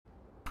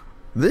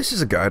This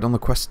is a guide on the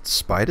quest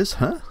Spiders,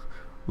 huh?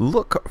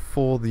 Look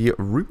for the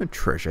rumoured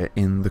treasure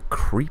in the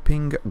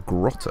Creeping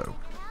Grotto.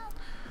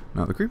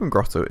 Now the Creeping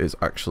Grotto is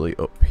actually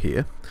up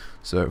here,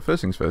 so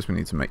first things first we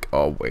need to make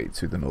our way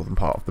to the northern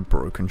part of the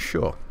Broken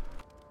Shore.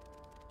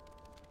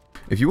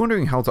 If you're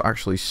wondering how to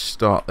actually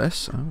start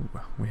this,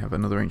 we have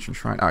another ancient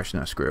shrine.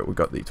 Actually no, screw it, we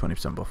got the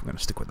 20% buff, I'm going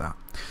to stick with that.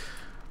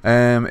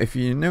 If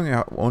you're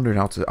wondering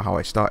how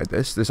I started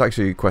this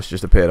actually quest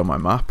just appeared on my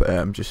map.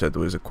 Just said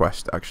there was a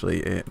quest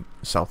actually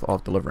south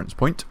of Deliverance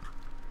Point.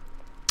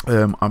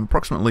 I'm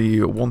approximately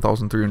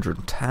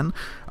 1,310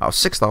 out of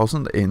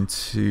 6,000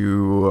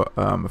 into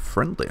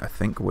friendly, I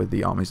think, with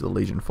the armies of the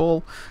Legion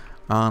Fall,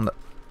 and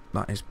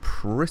that is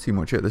pretty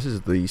much it. This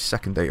is the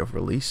second day of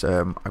release.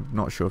 I'm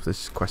not sure if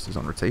this quest is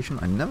on rotation.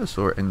 I never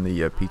saw it in the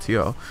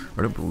PTR.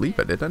 I don't believe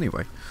I did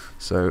anyway.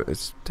 So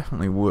it's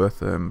definitely worth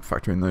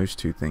factoring those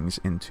two things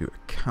into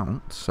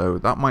account. So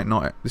that might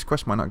not, this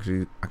quest might not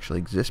actually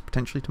exist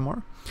potentially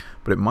tomorrow,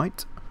 but it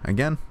might.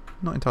 Again,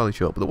 not entirely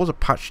sure. But there was a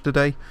patch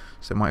today,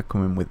 so it might have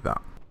come in with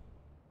that.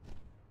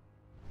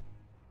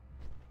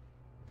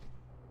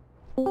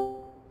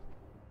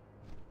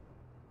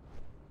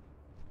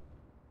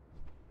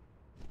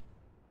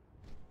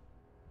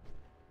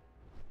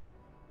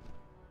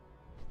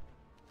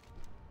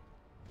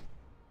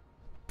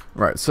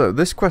 Right, so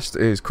this quest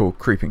is called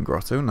Creeping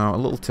Grotto. Now, a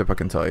little tip I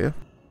can tell you.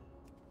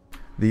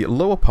 The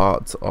lower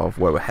part of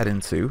where we're heading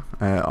to,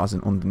 as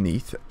in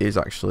underneath, is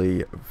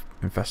actually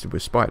infested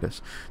with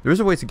spiders. There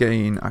is a way to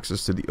gain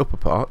access to the upper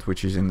part,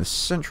 which is in the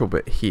central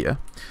bit here,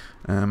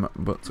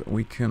 but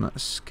we can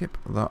skip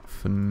that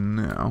for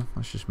now.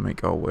 Let's just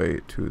make our way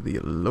to the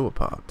lower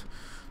part.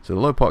 So the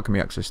lower part can be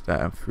accessed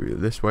there through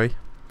this way.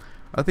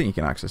 I think you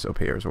can access it up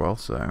here as well,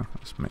 so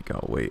let's make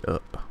our way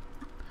up.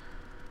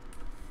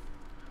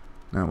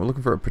 Now we're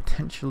looking for a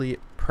potentially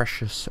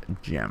precious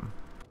gem.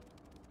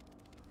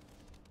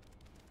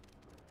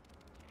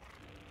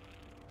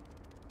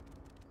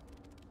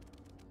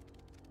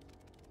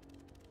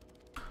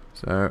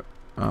 So,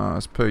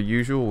 as per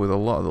usual with a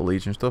lot of the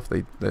Legion stuff,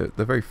 they're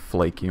very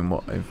flaky in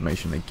what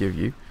information they give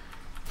you.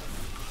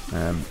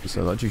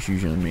 So that just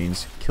usually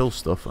means kill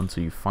stuff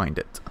until you find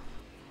it.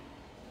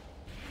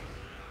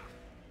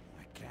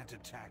 I can't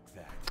attack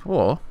that.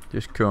 Or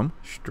just come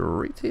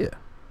straight here.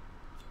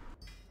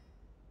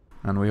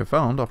 And we have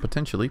found our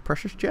potentially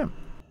precious gem.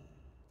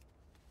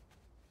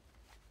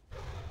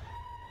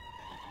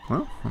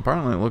 Well,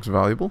 apparently it looks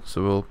valuable,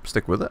 so we'll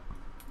stick with it.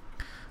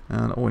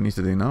 And all we need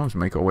to do now is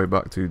make our way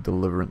back to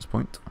Deliverance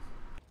Point.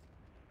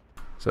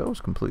 So I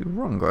was completely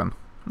wrong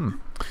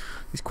then.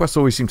 These quests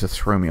always seem to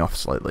throw me off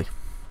slightly.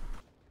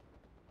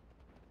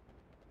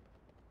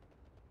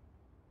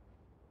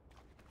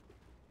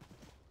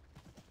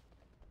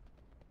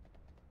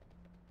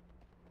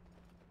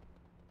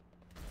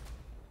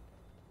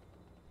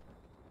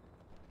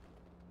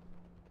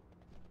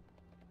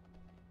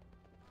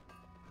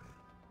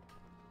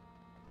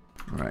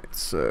 Right,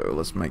 so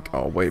let's make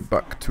our way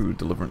back to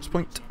Deliverance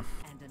Point.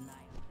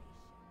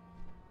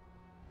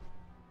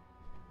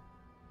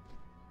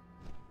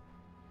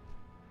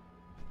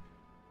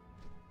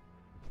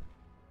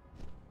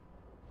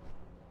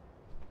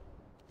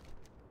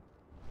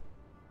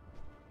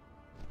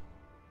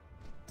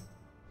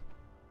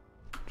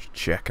 Just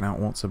checking out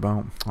what's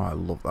about. Oh, I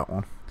love that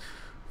one.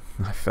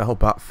 I fell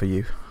back for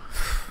you.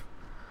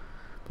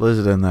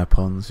 Blizzard and their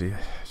puns, you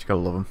gotta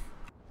love them.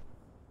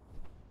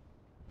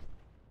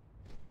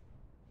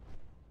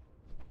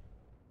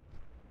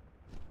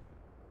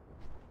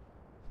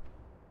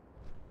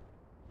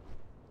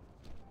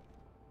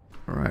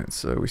 Right,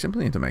 so we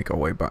simply need to make our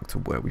way back to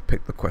where we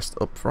picked the quest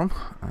up from,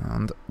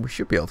 and we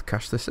should be able to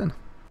cash this in.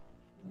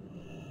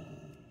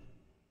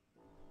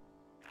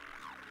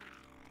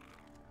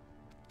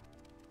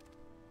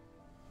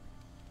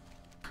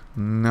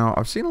 Now,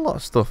 I've seen a lot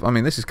of stuff. I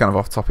mean, this is kind of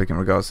off topic in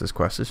regards to this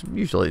quest. This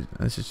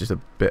is just a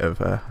bit of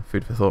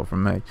food for thought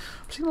from me.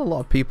 I've seen a lot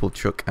of people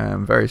chuck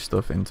various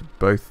stuff into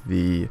both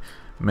the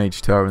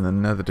Mage Tower and the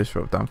Nether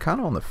Disrupt. I'm kind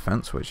of on the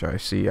fence, which I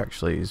see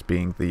actually as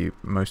being the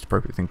most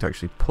appropriate thing to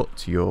actually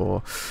put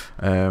your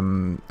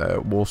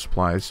wall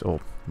supplies or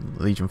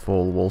Legion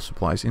Fall wall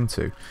supplies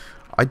into.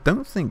 I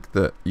don't think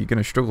that you're going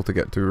to struggle to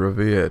get to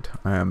Revered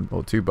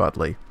or too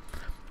badly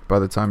by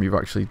the time you've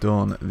actually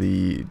done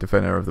the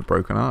Defender of the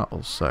Broken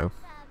Isles. So,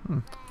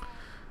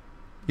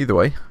 either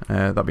way,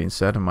 that being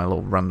said, and my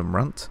little random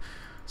rant,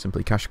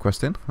 simply cash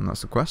quest in, and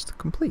that's the quest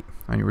complete.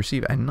 And you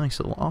receive a nice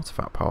little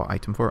artifact power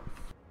item for it.